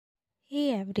Hey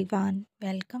everyone,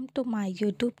 welcome to my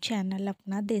YouTube channel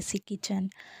अपना देसी kitchen.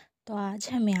 तो आज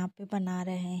हम यहाँ पे बना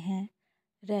रहे हैं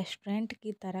रेस्टोरेंट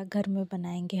की तरह घर में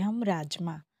बनाएंगे हम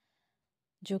राजमा,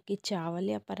 जो कि चावल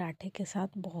या पराठे के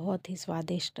साथ बहुत ही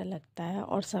स्वादिष्ट लगता है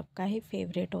और सबका ही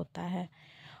फेवरेट होता है।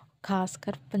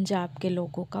 खासकर पंजाब के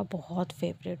लोगों का बहुत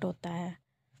फेवरेट होता है।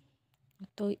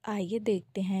 तो आइए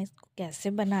देखते हैं इसको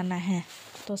कैसे बनाना है।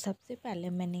 तो सबसे पहले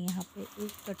मैंने यहाँ पे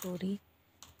एक कटोरी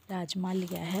राजमा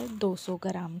लिया है, 200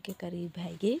 ग्राम के करीब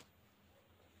है ये।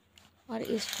 और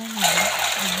इसको मैंने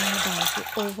पानी में डाल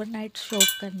के ओवरनाइट सोक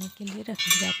करने के लिए रख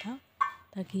दिया था,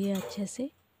 ताकि ये अच्छे से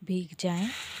भीग जाएं।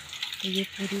 तो ये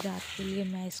पूरी रात के लिए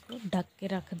मैं इसको ढक के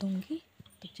रख दूँगी।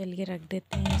 तो चलिए रख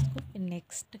देते हैं इसको, फिर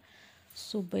नेक्स्ट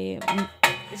सुबह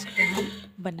इसको हम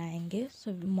बनाएंगे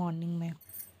सुबह मॉर्निंग में।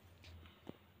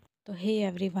 तो हे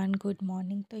एवरीवन, गुड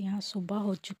मॉर्निंग। तो यहाँ सुबह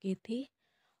हो चुकी थी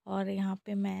और यहाँ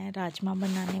पे मैं राजमा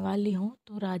बनाने वाली हूँ।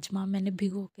 तो राजमा मैंने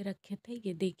भिगो के रखे थे,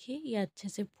 ये देखिए ये अच्छे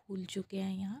से फूल चुके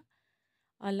हैं। यहाँ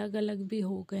अलग अलग भी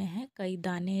हो गए हैं कई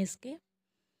दाने इसके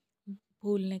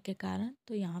फूलने के कारण।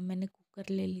 तो यहाँ मैंने कुकर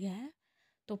ले लिया है।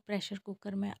 तो प्रेशर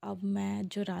कुकर में अब मैं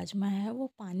जो राजमा है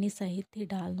वो पानी सहित ही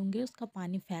डाल दूँगी, उसका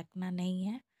पानी फेंकना नहीं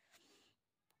है।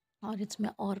 और इसमें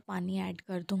और पानी ऐड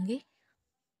कर दूँगी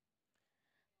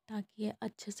ताकि ये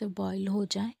अच्छे से बॉईल हो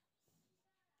जाए।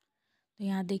 तो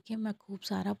यहाँ देखिए मैं खूब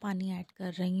सारा पानी ऐड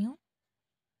कर रही हूँ।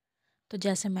 तो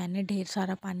जैसे मैंने ढेर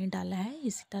सारा पानी डाला है,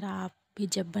 इसी तरह आप भी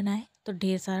जब बनाएं तो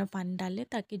ढेर सारा पानी डालें,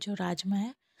 ताकि जो राजमा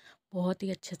है बहुत ही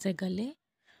अच्छे से गले।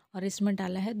 और इसमें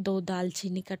डाला है 2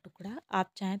 दालचीनी का टुकड़ा।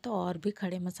 आप चाहें तो और भी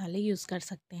खड़े मसाले यूज़ कर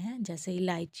सकते हैं, जैसे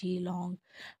इलायची, लौंग।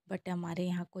 बट हमारे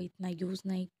यहाँ कोई इतना यूज़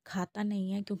नहीं खाता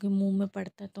नहीं है, क्योंकि मुंह में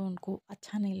पड़ता है तो उनको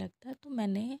अच्छा नहीं लगता, तो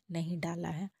मैंने नहीं डाला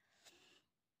है।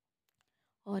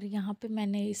 और यहाँ पे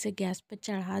मैंने इसे गैस पे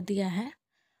चढ़ा दिया है।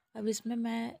 अब इसमें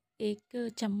मैं 1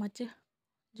 चम्मच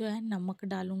जो है नमक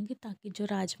डालूँगी, ताकि जो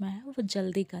राजमा है वो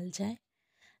जल्दी गल जाए।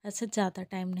 ऐसे ज़्यादा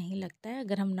टाइम नहीं लगता है,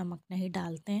 अगर हम नमक नहीं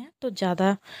डालते हैं तो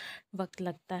ज़्यादा वक्त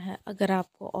लगता है। अगर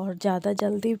आपको और ज़्यादा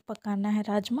जल्दी पकाना है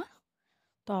राजमा,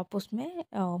 तो आप उसमें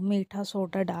मीठा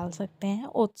सोडा डाल सकते हैं।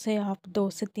 उससे आप 2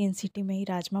 से 3 सीटी में ही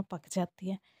राजमा पक जाती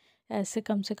है। ऐसे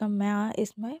कम से कम मैं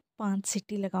इसमें 5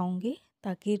 सीटी लगाऊंगी,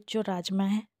 ताकि जो राजमा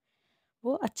है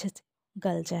वो अच्छे से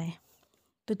गल जाए।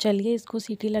 तो चलिए इसको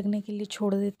सीटी लगने के लिए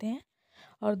छोड़ देते हैं।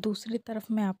 और दूसरी तरफ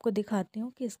मैं आपको दिखाती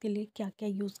हूँ कि इसके लिए क्या क्या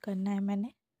यूज़ करना है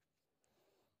मैंने।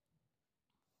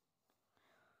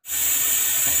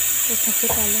 तो सबसे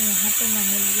पहले यहाँ पे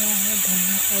मैंने लिया है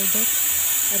धनिया पाउडर,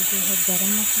 और ये है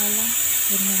गरम मसाला।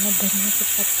 फिर मैंने धनिया के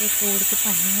पत्ते तोड़ के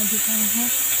पानी में भिगोए हैं।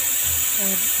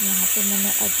 और यहाँ पे मैंने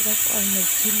अदरक और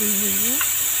मिर्ची ली हुई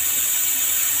है।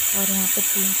 और यहाँ पे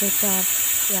 3 से 4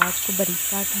 प्याज को बारीक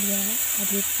काट लिया है,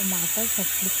 और ये टमाटर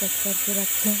फ्रेशली कट करके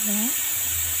रखे हुए हैं।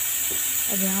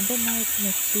 अब यहाँ पे मैं एक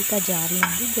मिक्सी का जार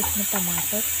लूँगी, जिसमें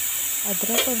टमाटर,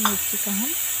 अदरक और मिर्ची का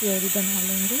हम प्योरी बना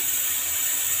लेंगे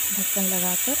ढक्कन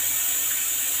लगाकर।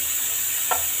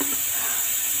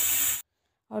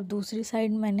 और दूसरी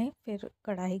साइड मैंने फिर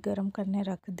कढ़ाई गरम करने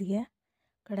रख दी है।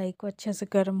 कढ़ाई को अच्छे से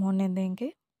गर्म होने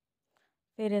देंगे।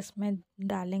 फिर इसमें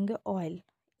डालेंगे ऑयल।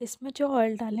 इसमें जो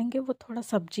ऑयल डालेंगे वो थोड़ा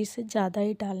सब्जी से ज़्यादा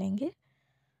ही डालेंगे।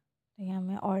 तो यहाँ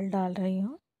मैं ऑयल डाल रही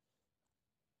हूँ,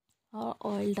 और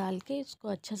ऑयल डाल के इसको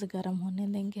अच्छे से गर्म होने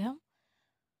देंगे हम।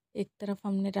 एक तरफ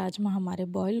हमने राजमा हमारे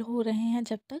बॉईल हो रहे हैं,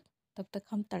 तब तक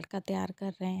हम तड़का तैयार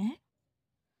कर रहे हैं।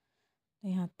 तो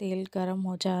यहाँ तेल गर्म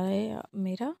हो जाए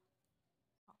मेरा।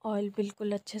 ऑयल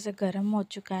बिल्कुल अच्छे से गर्म हो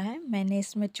चुका है। मैंने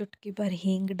इसमें चुटकी भर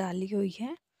हींग डाली हुई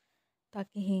है,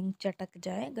 ताकि हींग चटक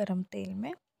जाए गरम तेल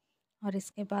में। और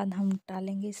इसके बाद हम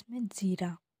डालेंगे इसमें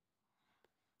जीरा।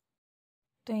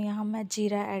 तो यहाँ मैं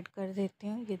जीरा ऐड कर देती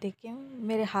हूँ। ये देखिए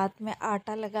मेरे हाथ में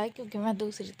आटा लगा है, क्योंकि मैं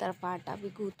दूसरी तरफ आटा भी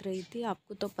गूँथ रही थी।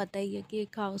 आपको तो पता ही है कि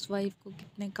एक हाउसवाइफ को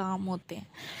कितने काम होते हैं।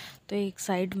 तो एक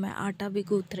साइड मैं आटा भी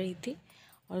गूँथ रही थी,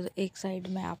 और एक साइड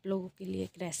मैं आप लोगों के लिए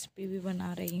एक रेसिपी भी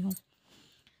बना रही हूँ।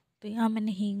 तो यहाँ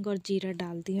मैंने हींग और जीरा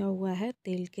डाल दिया हुआ है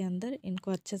तेल के अंदर।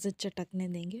 इनको अच्छे से चटकने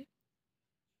देंगे।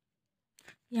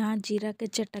 यहाँ जीरा के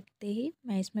चटकते ही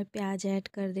मैं इसमें प्याज ऐड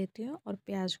कर देती हूँ, और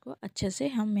प्याज को अच्छे से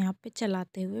हम यहाँ पे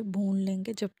चलाते हुए भून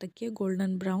लेंगे, जब तक ये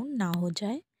गोल्डन ब्राउन ना हो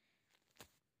जाए।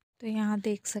 तो यहाँ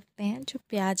देख सकते हैं जो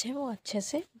प्याज है वो अच्छे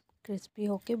से क्रिस्पी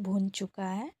होके भून चुका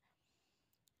है।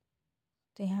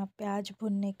 तो यहाँ प्याज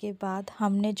भुनने के बाद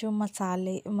हमने जो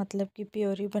मसाले मतलब कि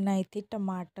प्योरी बनाई थी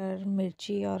टमाटर,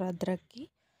 मिर्ची और अदरक की,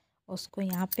 उसको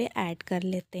यहाँ पे ऐड कर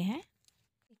लेते हैं।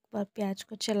 एक बार प्याज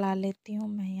को चला लेती हूँ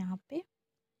मैं यहाँ पे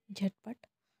झटपट।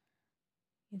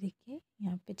 ये देखिए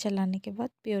यहाँ पे चलाने के बाद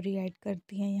प्योरी ऐड कर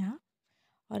दी है यहाँ,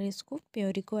 और इसको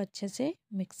प्योरी को अच्छे से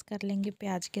मिक्स कर लेंगे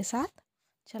प्याज के साथ।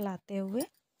 चलाते हुए।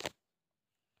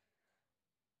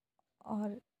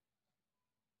 और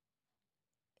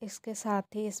इसके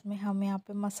साथ ही इसमें हम यहाँ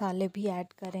पे मसाले भी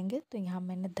ऐड करेंगे। तो यहाँ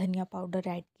मैंने धनिया पाउडर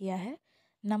ऐड किया है।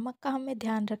 नमक का हमें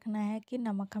ध्यान रखना है कि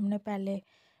नमक हमने पहले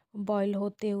बॉईल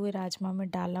होते हुए राजमा में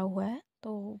डाला हुआ है,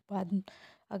 तो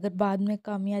अगर बाद में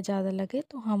कम या ज़्यादा लगे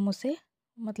तो हम उसे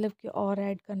मतलब कि और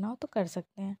ऐड करना हो तो कर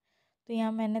सकते हैं। तो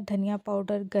यहाँ मैंने धनिया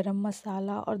पाउडर, गरम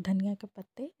मसाला और धनिया के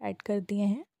पत्ते ऐड कर दिए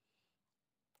हैं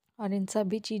और इन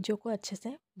सभी चीज़ों को अच्छे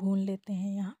से भून लेते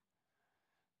हैं। यहाँ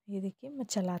ये देखिए मैं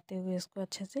चलाते हुए इसको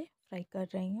अच्छे से फ्राई कर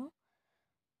रही हूँ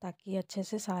ताकि अच्छे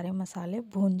से सारे मसाले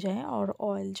भून जाएं और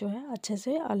ऑयल जो है अच्छे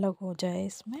से अलग हो जाए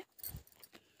इसमें।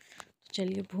 तो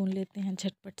चलिए भून लेते हैं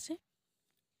झटपट से।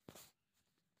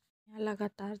 यहाँ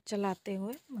लगातार चलाते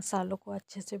हुए मसालों को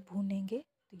अच्छे से भूनेंगे।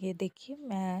 तो ये देखिए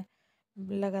मैं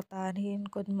लगातार ही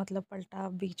इनको मतलब पलटा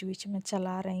बीच बीच में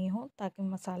चला रही हूँ ताकि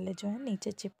मसाले जो है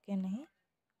नीचे चिपके नहीं।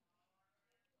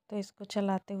 तो इसको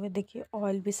चलाते हुए देखिए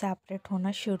ऑयल भी सेपरेट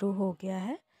होना शुरू हो गया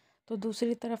है। तो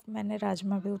दूसरी तरफ मैंने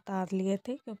राजमा भी उतार लिए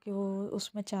थे क्योंकि वो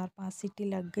उसमें 4-5 सीटी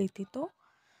लग गई थी। तो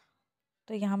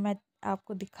यहाँ मैं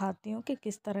आपको दिखाती हूँ कि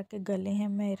किस तरह के गले हैं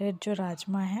मेरे जो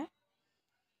राजमा हैं।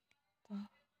 तो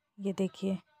ये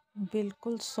देखिए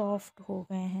बिल्कुल सॉफ्ट हो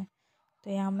गए हैं। तो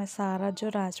यहाँ मैं सारा जो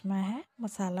राजमा है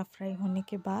मसाला फ्राई होने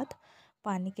के बाद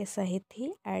पानी के सहित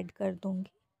ही ऐड कर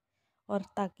दूँगी, और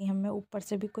ताकि हमें ऊपर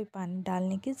से भी कोई पानी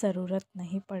डालने की ज़रूरत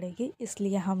नहीं पड़ेगी,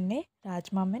 इसलिए हमने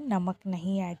राजमा में नमक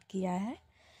नहीं ऐड किया है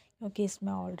क्योंकि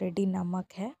इसमें ऑलरेडी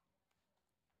नमक है।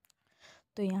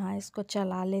 तो यहाँ इसको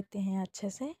चला लेते हैं अच्छे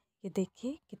से। ये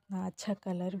देखिए कितना अच्छा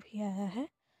कलर भी आया है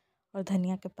और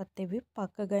धनिया के पत्ते भी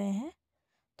पक गए हैं।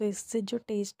 तो इससे जो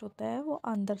टेस्ट होता है वो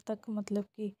अंदर तक मतलब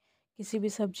कि किसी भी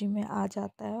सब्ज़ी में आ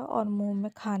जाता है और मुंह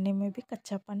में खाने में भी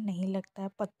कच्चापन नहीं लगता है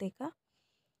पत्ते का।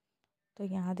 तो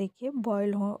यहाँ देखिए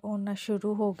बॉईल होना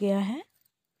शुरू हो गया है।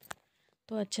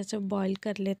 तो अच्छे से बॉईल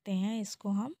कर लेते हैं इसको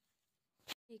हम।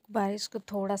 एक बार इसको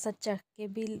थोड़ा सा चख के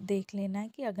भी देख लेना है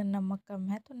कि अगर नमक कम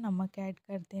है तो नमक ऐड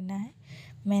कर देना है।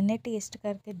 मैंने टेस्ट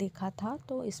करके देखा था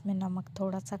तो इसमें नमक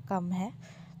थोड़ा सा कम है,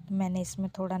 तो मैंने इसमें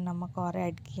थोड़ा नमक और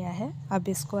ऐड किया है। अब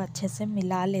इसको अच्छे से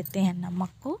मिला लेते हैं। नमक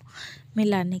को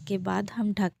मिलाने के बाद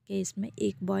हम ढक के इसमें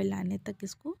एक बॉईल आने तक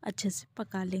इसको अच्छे से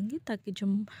पका लेंगे ताकि जो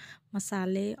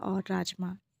मसाले और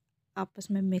राजमा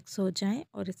आपस में मिक्स हो जाएं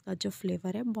और इसका जो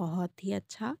फ्लेवर है बहुत ही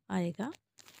अच्छा आएगा।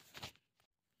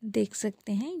 देख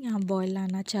सकते हैं यहाँ बॉईल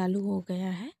आना चालू हो गया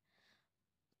है।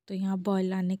 तो यहाँ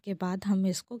बॉईल आने के बाद हम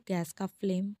इसको गैस का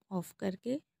फ्लेम ऑफ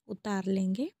करके उतार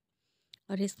लेंगे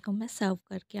और इसको मैं सर्व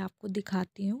करके आपको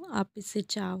दिखाती हूँ। आप इसे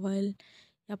चावल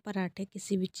या पराठे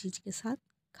किसी भी चीज़ के साथ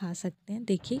खा सकते हैं।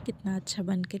 देखिए कितना अच्छा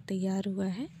बन के तैयार हुआ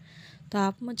है। तो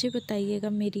आप मुझे बताइएगा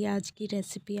मेरी आज की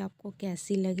रेसिपी आपको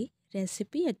कैसी लगी।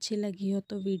 रेसिपी अच्छी लगी हो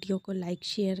तो वीडियो को लाइक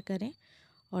शेयर करें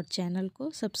और चैनल को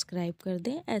सब्सक्राइब कर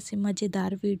दें ऐसे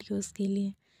मज़ेदार वीडियोस के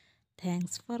लिए।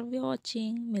 Thanks for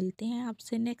watching. मिलते हैं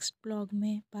आपसे नेक्स्ट ब्लॉग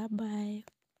में। Bye bye.